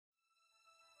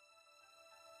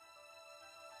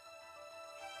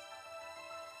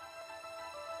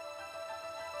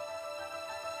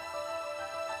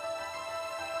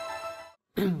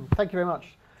Thank you very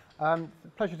much.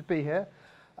 Pleasure to be here.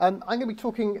 I'm going to be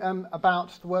talking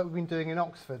about the work we've been doing in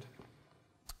Oxford,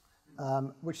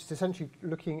 which is essentially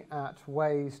looking at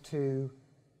ways to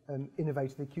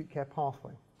innovate the acute care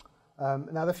pathway.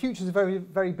 Now, the future is a very,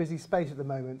 very busy space at the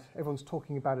moment. Everyone's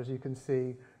talking about it, as you can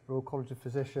see, Royal College of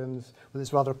Physicians, with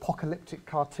this rather apocalyptic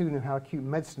cartoon of how acute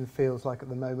medicine feels like at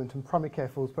the moment, and primary care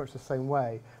feels very much the same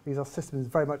way. These are systems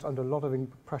very much under a lot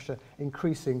of pressure,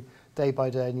 increasing day by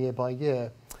day and year by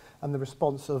year. And the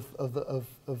response of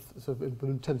sort of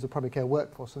in terms of primary care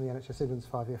workforce and the NHS England's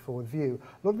 5-year forward view.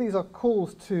 A lot of these are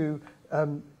calls to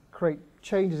create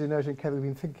changes in urgent care that we've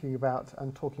been thinking about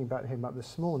and talking about here about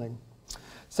this morning.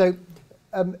 So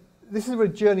this is a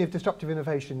journey of disruptive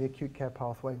innovation in the acute care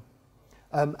pathway,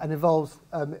 and involves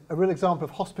a real example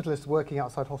of hospitalists working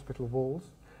outside hospital walls,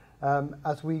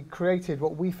 as we created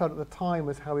what we felt at the time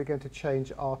was how we're going to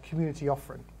change our community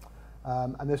offering.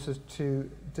 And this was to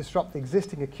disrupt the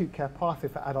existing acute care pathway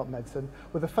for adult medicine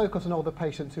with a focus on older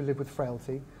patients who live with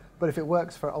frailty. But if it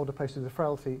works for older patients with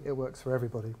frailty, it works for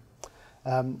everybody.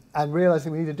 And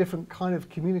realising we need a different kind of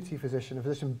community physician, a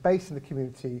physician based in the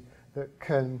community that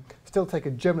can still take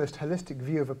a generalist, holistic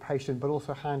view of a patient, but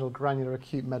also handle granular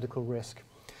acute medical risk.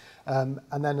 And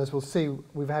then, as we'll see,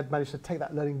 we've managed to take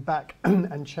that learning back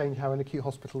and change how an acute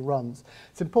hospital runs.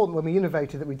 It's important when we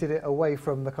innovated that we did it away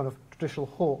from the kind of traditional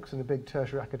hawks in a big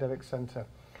tertiary academic centre.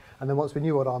 And then once we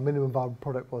knew what our minimum viable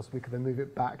product was, we could then move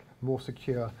it back more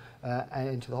secure and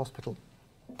into the hospital.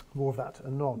 More of that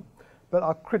anon. But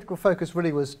our critical focus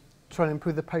really was trying to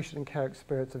improve the patient and care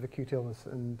experience of acute illness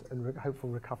and hopeful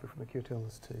recovery from acute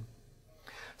illness too.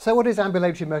 So what is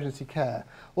ambulatory emergency care?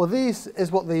 Well, this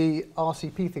is what the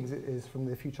RCP thinks it is from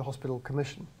the Future Hospital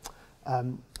Commission.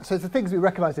 So it's the things we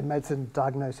recognise in medicine: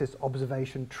 diagnosis,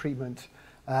 observation, treatment,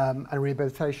 and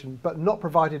rehabilitation, but not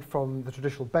provided from the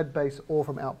traditional bed base or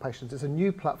from outpatients. It's a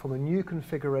new platform, a new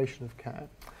configuration of care.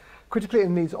 Critically, it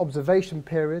needs observation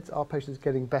periods. Are patients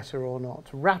getting better or not?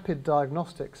 Rapid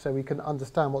diagnostics, so we can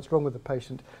understand what's wrong with the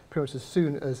patient pretty much as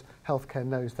soon as healthcare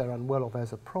knows they're unwell or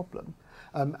there's a problem.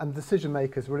 And decision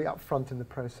makers really up front in the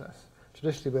process.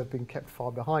 Traditionally, we've been kept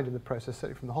far behind in the process,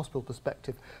 certainly from the hospital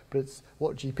perspective, but it's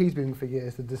what GPs been doing for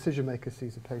years. The decision maker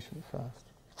sees the patient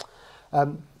first.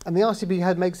 And the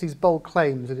RCP makes these bold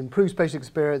claims: it improves patient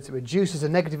experience, it reduces a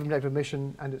negative impact of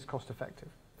admission, and it's cost effective.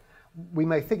 We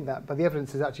may think that, but the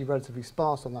evidence is actually relatively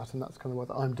sparse on that, and that's kind of what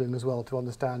I'm doing as well, to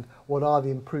understand what are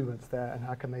the improvements there and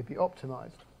how can they be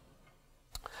optimised.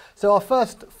 So our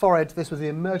first foray into this was the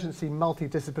Emergency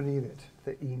Multidisciplinary Unit,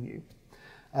 the EMU.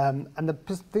 And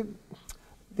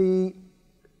the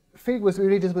feeling was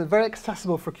really very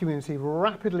accessible for a community,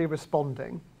 rapidly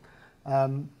responding,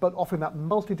 but offering that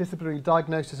multidisciplinary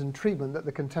diagnosis and treatment that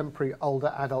the contemporary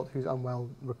older adult who's unwell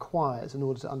requires in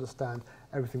order to understand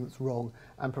everything that's wrong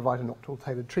and provide an optimal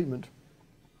tailored treatment.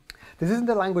 This isn't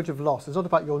a language of loss. It's not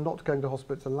about you're not going to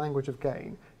hospital. It's a language of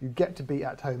gain. You get to be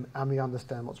at home and we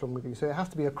understand what's wrong with you. So it has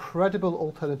to be a credible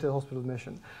alternative to hospital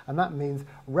admission. And that means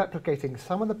replicating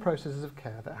some of the processes of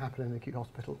care that happen in an acute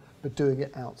hospital, but doing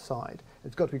it outside.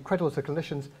 It's got to be credible to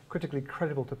clinicians, critically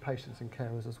credible to patients and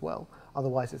carers as well.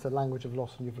 Otherwise, it's a language of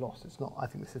loss and you've lost. It's not. I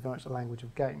think this is very much a language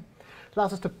of gain. It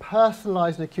allows us to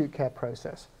personalise an acute care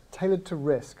process, tailored to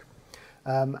risk.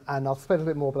 And I'll explain a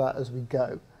bit more about that as we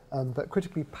go. But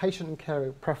critically, patient and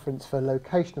carer preference for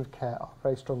location of care are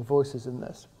very strong voices in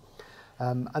this.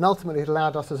 And ultimately, it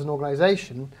allowed us as an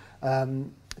organisation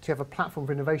to have a platform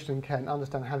for innovation in care and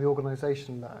understand how the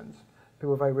organisation learns.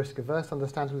 People are very risk averse,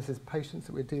 understanding this is patients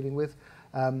that we're dealing with,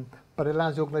 but it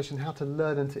allows the organisation how to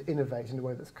learn and to innovate in a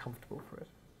way that's comfortable for it.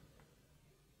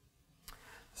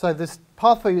 So this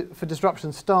pathway for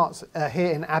disruption starts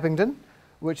here in Abingdon,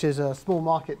 which is a small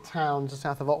market town just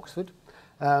south of Oxford.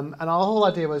 And our whole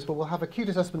idea was, well, we'll have acute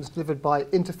assessments delivered by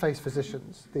interface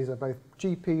physicians. These are both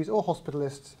GPs or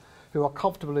hospitalists who are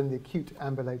comfortable in the acute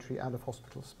ambulatory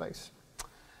out-of-hospital space.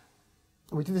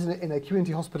 We did this in a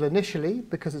community hospital initially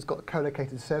because it's got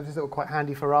co-located services that were quite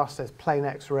handy for us. There's plain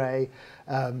X-ray.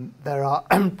 There are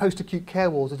post-acute care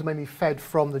wards that are mainly fed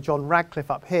from the John Radcliffe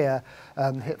up here,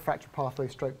 hip fracture pathway,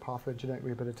 stroke pathway, genetic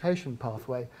rehabilitation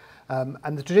pathway.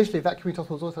 And traditionally, that community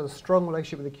hospital has also had a strong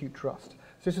relationship with Acute Trust.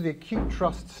 So this is the Acute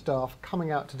Trust staff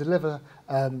coming out to deliver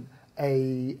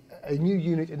a new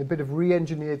unit in a bit of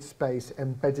re-engineered space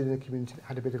embedded in a community that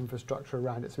had a bit of infrastructure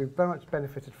around it. So we've very much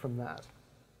benefited from that.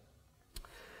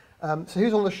 So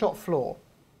who's on the shop floor?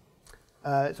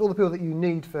 It's all the people that you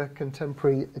need for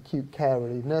contemporary acute care,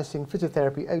 really. Nursing,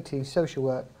 physiotherapy, OT, social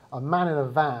work, a man in a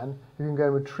van who can go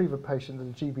and retrieve a patient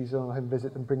that the GP's on a home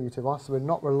visit and bring you to us. So we're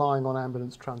not relying on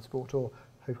ambulance transport or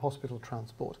hospital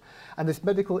transport. And this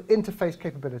medical interface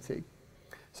capability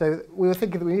So we were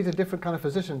thinking that we need a different kind of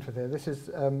physician for this.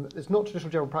 It's not traditional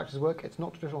general practice work, it's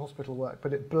not traditional hospital work,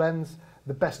 but it blends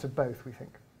the best of both, we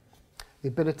think. The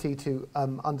ability to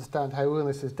understand how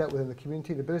illness is dealt with in the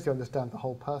community, the ability to understand the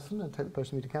whole person and take the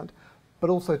person into account, but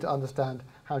also to understand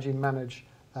how do you manage,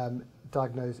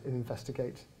 diagnose and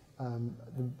investigate a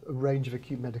range of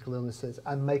acute medical illnesses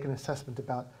and make an assessment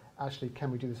about actually can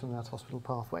we do this on an out-hospital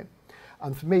pathway.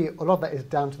 And for me, a lot of that is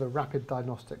down to the rapid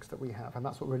diagnostics that we have, and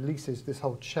that's what releases this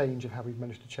whole change of how we've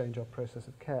managed to change our process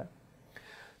of care.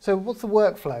 So what's the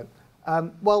workflow?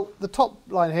 Well, the top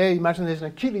line here, you imagine there's an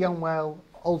acutely unwell,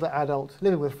 older adult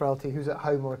living with frailty who's at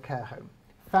home or a care home,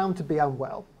 found to be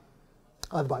unwell,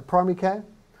 either by primary care,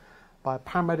 by a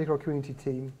paramedic or a community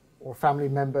team, or a family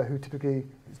member who typically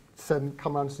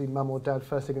come around to see mum or dad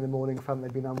first thing in the morning, found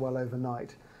they've been unwell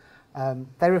overnight.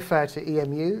 They refer to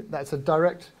EMU, that's a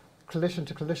direct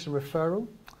clinician-to-clinician referral,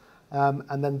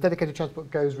 and then dedicated transport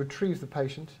goes, retrieves the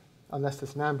patient, unless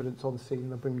there's an ambulance on scene,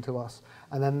 they'll bring them to us.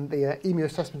 And then the EMU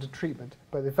assessment and treatment,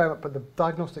 but the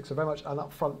diagnostics are very much an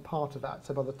upfront part of that.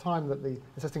 So by the time that the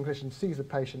assessing clinician sees the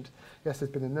patient, yes,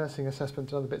 there's been a nursing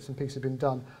assessment and other bits and pieces have been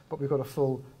done, but we've got a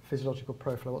full physiological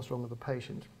profile of what's wrong with the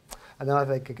patient. And then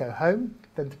either they could go home,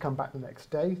 then to come back the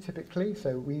next day, typically.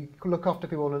 So we look after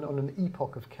people on an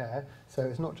epoch of care. So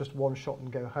it's not just one shot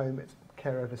and go home, it's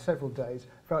care over several days,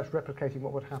 very much replicating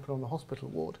what would happen on the hospital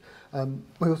ward.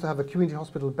 We also have a community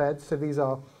hospital beds, so these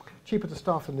are cheaper to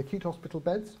staff than acute hospital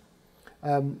beds.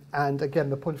 And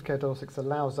again, the point of care diagnostics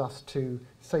allows us to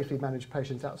safely manage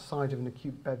patients outside of an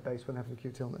acute bed base when they have an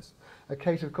acute illness.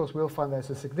 Occasionally, of course, we'll find there's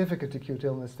a significant acute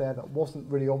illness there that wasn't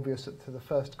really obvious to the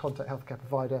first contact healthcare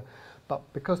provider,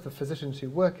 but because the physicians who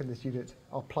work in this unit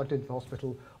are plugged into the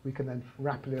hospital, we can then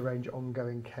rapidly arrange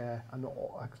ongoing care and not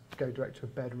go direct to a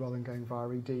bed rather than going via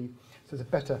ED. So it's a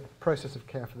better process of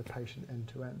care for the patient end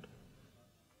to end.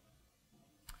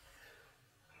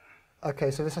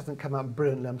 Okay, so this hasn't come out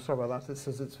brilliantly, I'm sorry about that.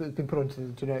 It's been put onto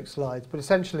the generic slides. But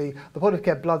essentially, the point of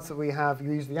care bloods that we have,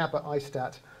 you use the Abbott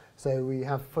iStat. So we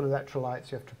have full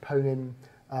electrolytes, you have troponin,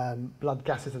 blood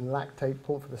gases and lactate,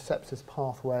 important for the sepsis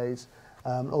pathways.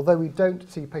 Although we don't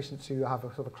see patients who have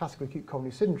a sort of classical acute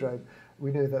coronary syndrome,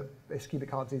 we know that ischemic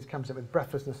heart disease comes in with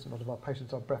breathlessness. A lot of our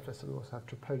patients are breathless, so we also have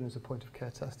troponin as a point of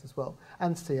care test as well,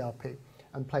 and CRP,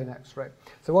 and plain X-ray.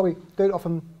 So while we don't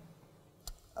often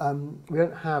we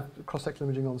don't have cross-sectional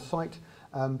imaging on site,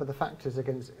 but the fact is,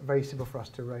 again, it's very simple for us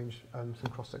to arrange some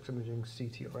cross-sectional imaging,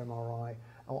 CT or MRI,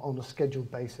 on a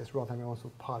scheduled basis, rather than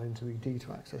also pile into ED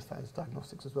to access that as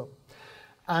diagnostics as well.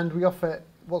 And we offer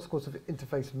what's called sort of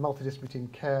interface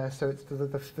multidisciplinary care, so it's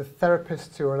the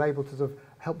therapists who are able to sort of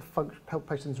help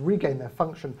patients regain their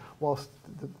function whilst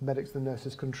the medics and the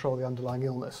nurses control the underlying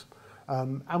illness.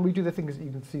 And we do the things that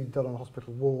you can see done on a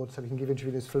hospital ward, so we can give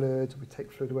intravenous fluids, we take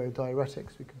fluid away with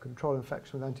diuretics, we can control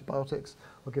infection with antibiotics,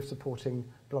 or give supporting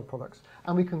blood products.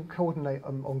 And we can coordinate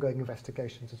ongoing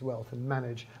investigations as well to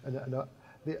manage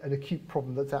an acute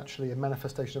problem that's actually a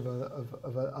manifestation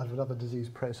of another disease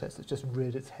process that's just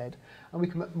reared its head. And we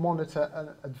can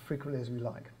monitor as frequently as we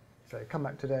like. So come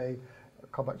back today,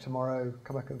 come back tomorrow,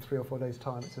 come back in 3 or 4 days'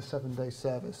 time. It's a 7-day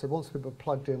service. So once people are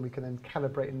plugged in, we can then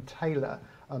calibrate and tailor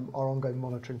our ongoing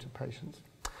monitoring to patients.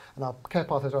 And our care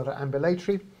pathways are either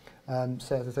ambulatory,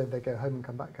 so as I said, they go home and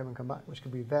come back, which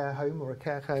could be their home or a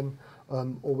care home,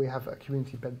 or we have a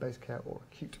community bed-based care or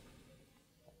acute.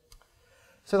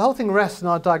 So the whole thing rests on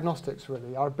our diagnostics,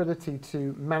 really, our ability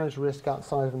to manage risk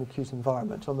outside of an acute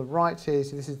environment. On the right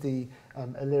this is the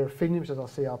alirafenib, which is our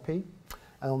CRP,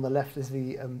 and on the left is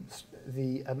the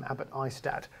Abbott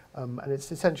iStat, and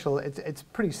it's essential. It's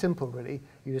pretty simple, really.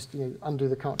 You just undo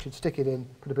the cartridge, stick it in,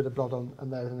 put a bit of blood on,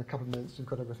 and there in a couple of minutes you've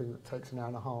got everything that takes an hour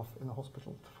and a half in the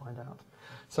hospital to find out.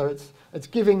 So it's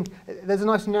giving. There's a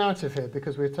nice narrative here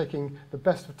because we're taking the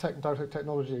best of diagnostic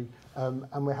technology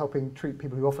and we're helping treat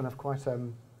people who often have quite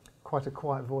a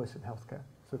quiet voice in healthcare.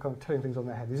 So we're kind of turning things on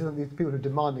their head. These aren't these people who are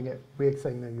demanding it. We're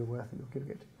saying, no, you're worth it. You're giving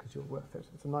it because you're worth it.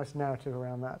 It's a nice narrative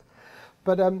around that.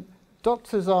 But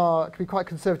doctors can be quite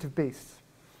conservative beasts.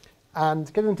 And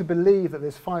getting them to believe that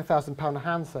this £5,000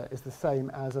 handset is the same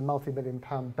as a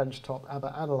multi-million-pound benchtop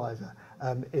Abbott analyzer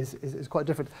is quite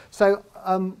different. So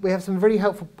we have some really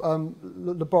helpful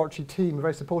laboratory team,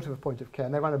 very supportive of point of care,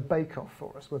 and they ran a bake-off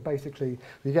for us, where basically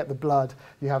you get the blood,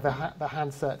 you have the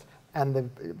handset, and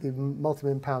the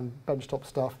multi-million-pound benchtop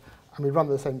stuff, and we run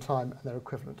at the same time, and they're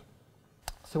equivalent.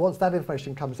 So once that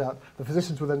information comes out, the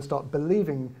physicians will then start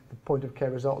believing the point of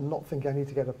care result and not thinking I need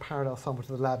to get a parallel sample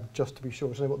to the lab just to be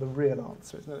sure to know what the real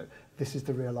answer is. No, this is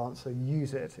the real answer,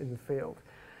 use it in the field.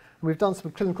 And we've done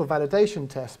some clinical validation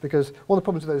tests, because one of the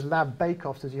problems with those lab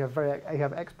bake-offs is you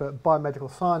have expert biomedical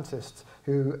scientists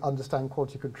who understand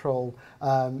quality control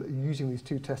using these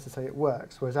two tests to say it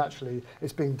works, whereas actually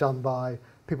it's being done by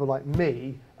people like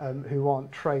me who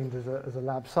aren't trained as a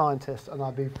lab scientist,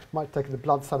 and might take the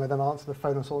blood sample, then answer the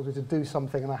phone and sort of to do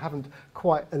something, and I haven't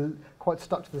quite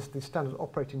stuck to the standard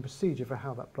operating procedure for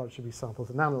how that blood should be sampled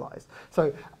and analysed.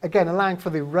 So again, allowing for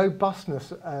the robustness,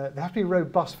 they have to be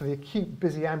robust for the acute,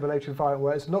 busy ambulatory environment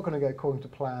where it's not going to go according to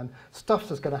plan, stuff's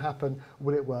just going to happen,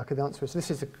 will it work? And the answer is, this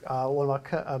is one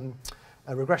of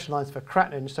our regression lines for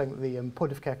creatinine, showing that the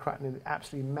point of care creatinine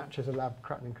absolutely matches a lab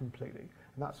creatinine completely.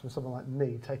 And that's from someone like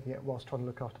me taking it whilst trying to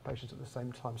look after patients at the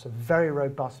same time. So very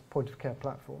robust point-of-care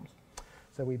platforms.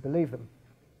 So we believe them.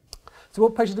 So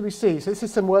what patients do we see? So this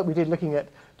is some work we did looking at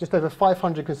just over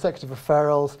 500 consecutive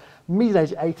referrals. Median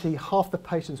age 80, half the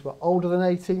patients were older than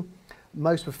 80.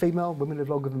 Most were female, women live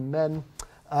longer than men.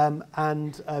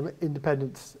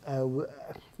 Independence,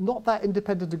 not that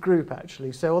independent a group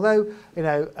actually. So although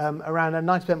around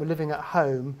 90% were living at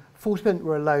home, 40%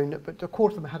 were alone, but a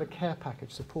quarter of them had a care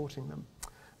package supporting them.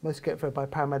 Most get referred by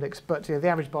paramedics, but the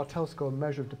average Bartell score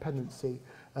measure of dependency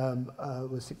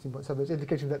was 16.7. It's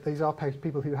indicating that these are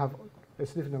people who have a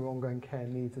significant number of ongoing care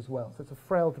needs as well. So it's a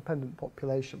frail, dependent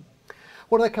population.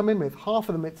 What do they come in with? Half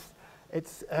of them,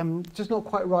 it's just not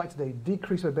quite right today.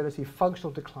 Decreased mobility,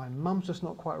 functional decline. Mum's just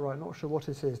not quite right, not sure what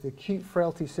it is. The acute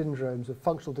frailty syndromes of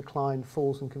functional decline,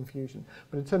 falls and confusion.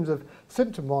 But in terms of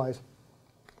symptom-wise,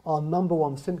 our number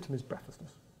one symptom is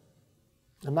breathlessness.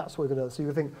 And that's what we're going to do. So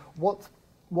you think,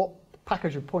 what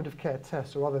package of point-of-care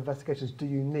tests or other investigations do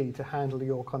you need to handle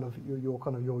your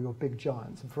big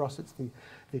giants? And for us, it's the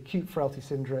acute frailty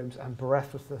syndromes and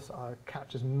breathlessness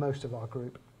captures most of our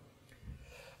group.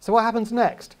 So what happens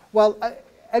next? Well,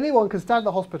 anyone can stand at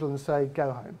the hospital and say,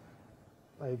 go home.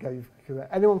 There you go.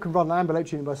 Anyone can run an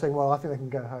ambulatory unit by saying, well, I think they can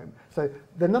go home. So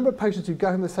the number of patients who go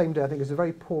home the same day, I think, is a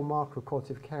very poor marker of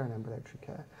quality of care in ambulatory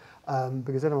care,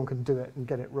 because anyone can do it and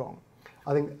get it wrong.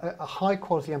 I think a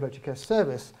high-quality ambulatory care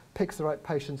service picks the right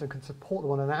patients and can support them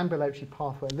on an ambulatory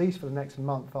pathway at least for the next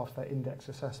month after their index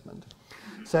assessment.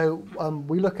 So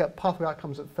we look at pathway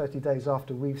outcomes at 30 days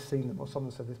after we've seen them, or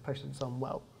someone said this patient's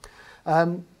unwell.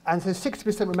 And so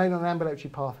 60% remain on an ambulatory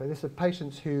pathway. This are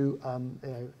patients who,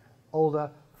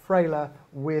 older, frailer,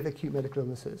 with acute medical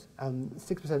illnesses.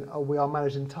 6% we are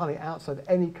managed entirely outside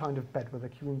any kind of bed, whether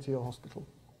community or hospital.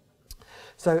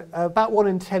 So about 1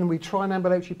 in 10 we try an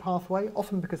ambulatory pathway,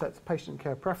 often because that's patient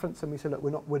care preference, and we say, look, we're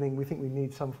not winning, we think we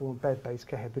need some form of bed-based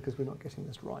care because we're not getting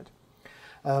this right.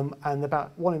 And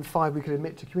about 1 in 5 we could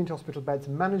admit to community hospital beds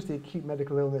and manage the acute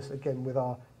medical illness, again, with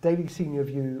our daily senior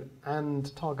view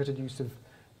and targeted use of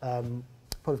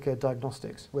point-of-care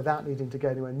diagnostics without needing to go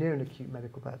anywhere near an acute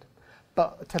medical bed.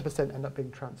 But 10% end up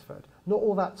being transferred. Not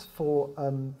all that's for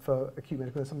acute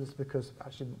medical illness, some of it's because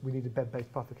actually we need a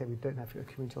bed-based pathway care, we don't have a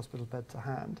community hospital bed to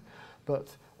hand.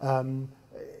 But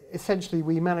essentially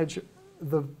we manage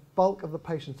the bulk of the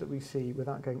patients that we see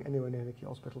without going anywhere near an acute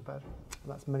hospital bed. And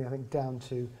that's mainly, I think, down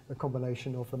to the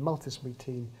combination of the multidisciplinary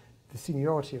team, the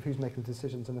seniority of who's making the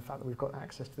decisions, and the fact that we've got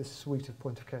access to this suite of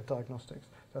point-of-care diagnostics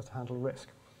so as to handle risk.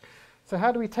 So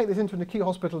how do we take this into an acute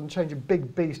hospital and change a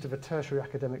big beast of a tertiary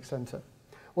academic centre?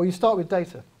 Well, you start with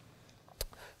data.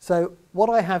 So what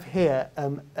I have here,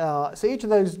 so each of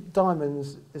those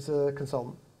diamonds is a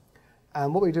consultant.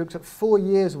 And what we do is look at 4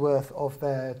 years' worth of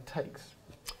their takes,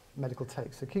 medical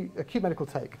takes, acute medical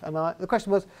take. And the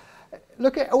question was,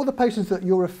 look at all the patients that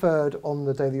you're referred on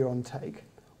the day that you're on take.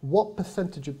 What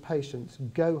percentage of patients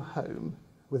go home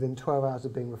within 12 hours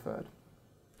of being referred?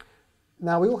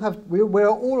 Now, we're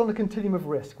all on a continuum of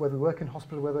risk, whether we work in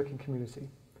hospital, whether we work in community.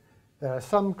 There are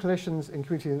some clinicians in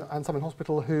community and some in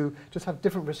hospital who just have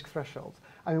different risk thresholds.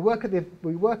 And we work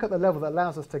at the level that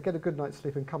allows us to get a good night's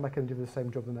sleep and come back and do the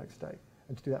same job the next day,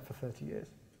 and to do that for 30 years.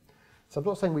 So I'm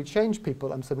not saying we change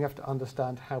people, I'm saying we have to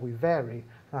understand how we vary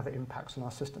and how that impacts on our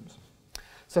systems.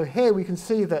 So here we can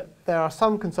see that there are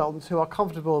some consultants who are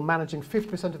comfortable managing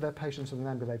 50% of their patients on an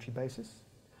ambulatory basis,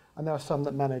 and there are some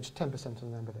that manage 10% on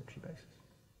an ambulatory basis.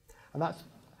 And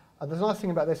the nice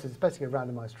thing about this is it's basically a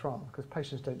randomised trial, because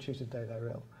patients don't choose the day they're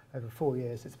ill. Over 4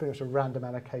 years, it's pretty much a random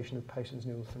allocation of patients,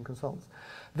 neurologists and consultants.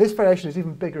 This variation is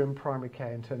even bigger in primary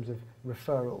care in terms of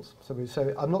referrals.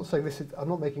 So I'm not saying this is, I'm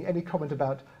not making any comment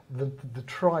about the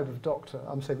tribe of doctor.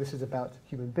 I'm saying this is about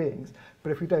human beings.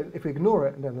 But if we ignore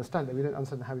it and don't understand it, we don't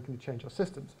understand how we can change our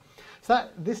systems. So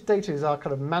this data is our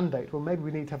kind of mandate. Well, maybe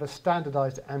we need to have a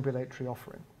standardised ambulatory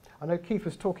offering. I know Keith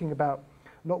was talking about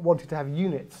not wanting to have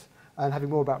units and having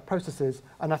more about processes,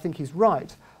 and I think he's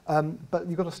right. But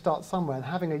you've got to start somewhere, and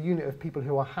having a unit of people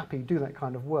who are happy doing that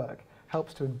kind of work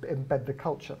helps to embed the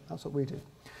culture. That's what we did.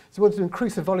 So we wanted to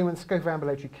increase the volume and scope of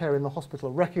ambulatory care in the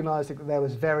hospital, recognising that there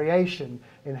was variation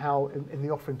in the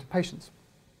offering to patients.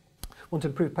 Want to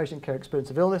improve patient care experience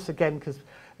of illness, again, because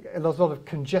there's a lot of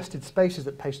congested spaces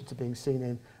that patients are being seen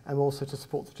in, and also to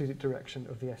support the strategic direction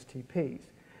of the STPs.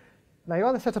 Now, you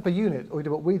either set up a unit, or you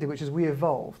do what we did, which is we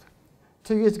evolved.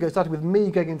 2 years ago, it started with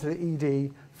me going into the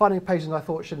ED, finding patients I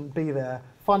thought shouldn't be there,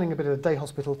 finding a bit of a day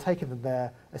hospital, taking them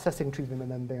there, assessing, treating them,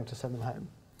 and then being able to send them home.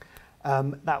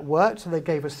 That worked, so they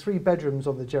gave us 3 bedrooms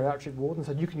on the geriatric ward and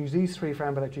said, you can use these 3 for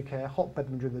ambulatory care, hot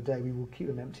bedroom during the day, we will keep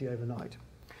them empty overnight.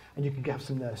 And you can have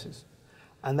some nurses.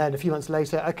 And then a few months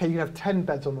later, okay, you have 10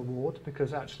 beds on the ward,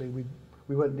 because actually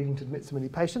we weren't needing to admit so many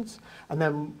patients. And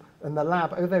then in the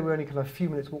lab, although we were only kind of a few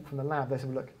minutes walk from the lab, they said,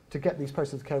 well, look, to get these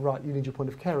processes of care right, you need your point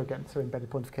of care again, so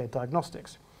embedded point of care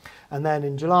diagnostics. And then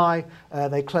in July,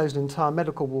 they closed an entire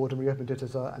medical ward and reopened it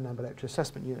as an ambulatory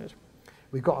assessment unit.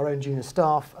 We've got our own junior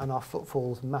staff, and our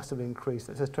footfalls massively increased.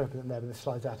 It says 20% there, but this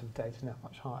slide's out of date, now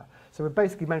much higher. So we've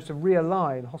basically managed to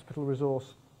realign hospital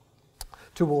resource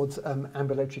towards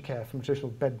ambulatory care from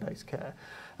traditional bed-based care.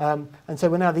 And so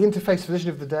we're now the interface physician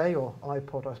of the day, or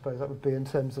iPod, I suppose that would be in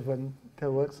terms of how it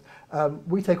works.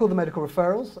 We take all the medical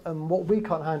referrals, and what we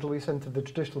can't handle, we send to the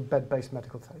traditional bed-based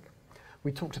medical take.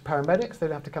 We talk to paramedics, they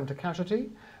don't have to come to casualty.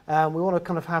 We want to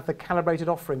kind of have the calibrated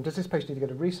offering. Does this patient need to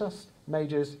go to resus,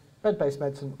 majors, bed-based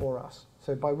medicine, or us?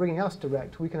 So by ringing us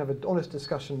direct, we can have an honest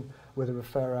discussion with the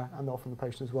referrer and often the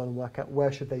patient as well, and work out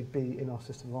where should they be in our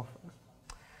system of offerings.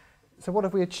 So what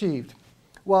have we achieved?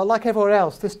 Well, like everywhere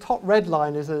else, this top red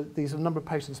line is these number of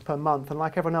patients per month, and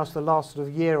like everyone else, for the last sort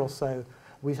of year or so,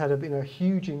 we've had a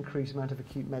huge increase amount of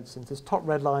acute medicines. This top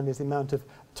red line is the amount of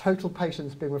total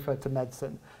patients being referred to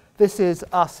medicine. This is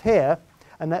us here,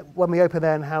 and that when we open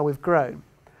there and how we've grown.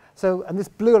 So, and this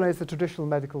blue line is the traditional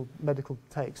medical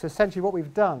take. So essentially what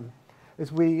we've done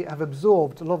is we have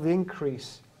absorbed a lot of the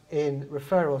increase in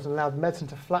referrals and allowed medicine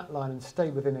to flatline and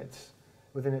stay within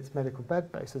its medical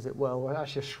bed base, as it were. Well,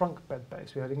 actually a shrunk bed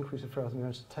base. We had increased referrals and we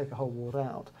managed to take a whole ward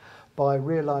out by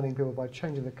realigning people, by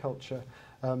changing the culture,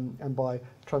 and by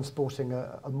transporting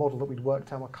a model that we'd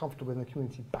worked out, we're comfortable with in the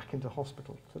community, back into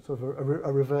hospital. So it's sort of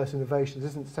a reverse innovation.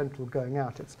 This isn't central going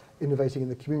out, it's innovating in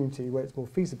the community where it's more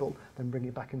feasible, then bringing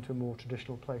it back into a more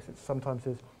traditional place. It sometimes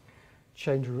is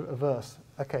change reverse.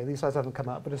 Okay, these slides haven't come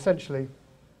out, but essentially,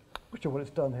 which is what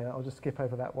it's done here, I'll just skip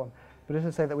over that one. But it is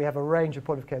to say that we have a range of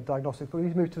point-of-care diagnostics, but we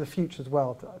need to move to the future as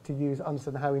well to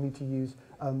understand how we need to use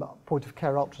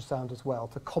point-of-care ultrasound as well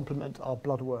to complement our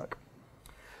blood work.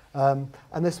 And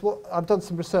I've done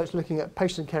some research looking at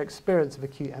patient care experience of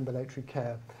acute ambulatory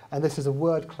care, and this is a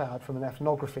word cloud from an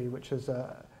ethnography, which is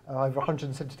over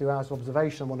 172 hours of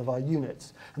observation on one of our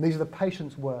units. And these are the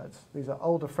patients' words. These are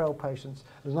older, frail patients.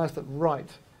 It's nice that right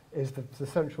is the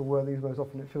central word they use most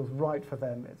often. It feels right for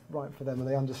them. It's right for them, and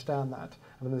they understand that.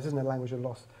 And this isn't a language of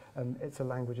loss. It's a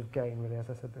language of gain, really, as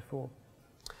I said before.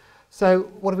 So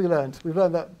what have we learned? We've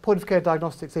learned that point-of-care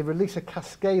diagnostics, they release a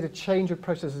cascade, a change of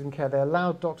processes in care. They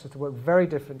allow doctors to work very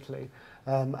differently,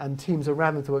 and teams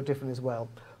around them to work differently as well.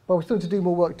 But we still need to do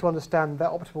more work to understand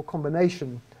that optimal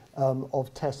combination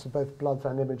of tests for both bloods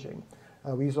and imaging.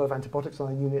 We use a lot of antibiotics on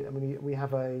our unit, and we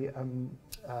have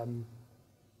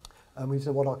we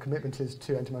know what our commitment is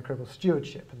to antimicrobial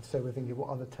stewardship, and so we're thinking what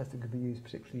other tests that could be used,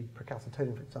 particularly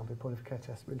procalcitonin, for example, point-of-care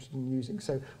tests we're interested in using.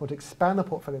 So we want to expand the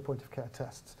portfolio of point-of-care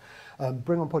tests,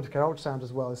 bring on point-of-care ultrasound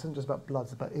as well. It's not just about blood,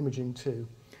 it's about imaging too.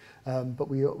 But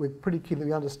we're pretty keen that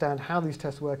we understand how these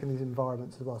tests work in these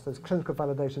environments as well. So those clinical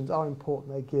validations are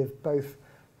important. They give both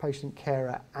patient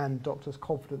carer and doctors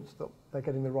confidence that they're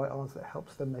getting the right answer that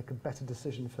helps them make a better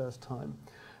decision first time.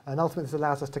 And ultimately this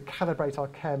allows us to calibrate our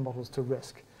care models to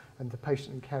risk and the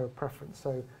patient and carer preference.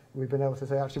 So we've been able to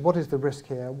say, actually, what is the risk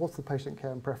here? What's the patient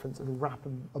care and preference? And wrap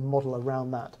a model around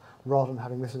that rather than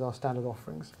having this as our standard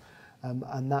offerings.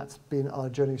 And that's been our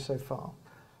journey so far.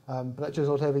 But that journey's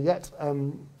not over yet.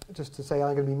 Just to say,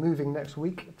 I'm going to be moving next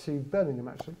week to Birmingham,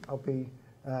 actually. I'll be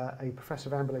a professor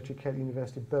of ambulatory care at the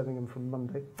University of Birmingham from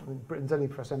Monday. I mean, Britain's only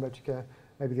professor of ambulatory care,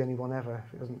 maybe the only one ever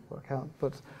if it doesn't work out.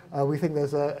 But we think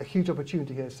there's a huge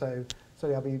opportunity here. So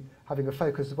I'll be having a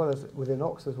focus as well as within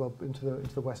Oxford as well into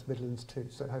the West Midlands too.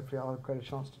 So hopefully I'll get a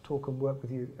chance to talk and work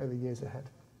with you over the years ahead.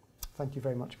 Thank you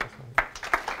very much, Professor.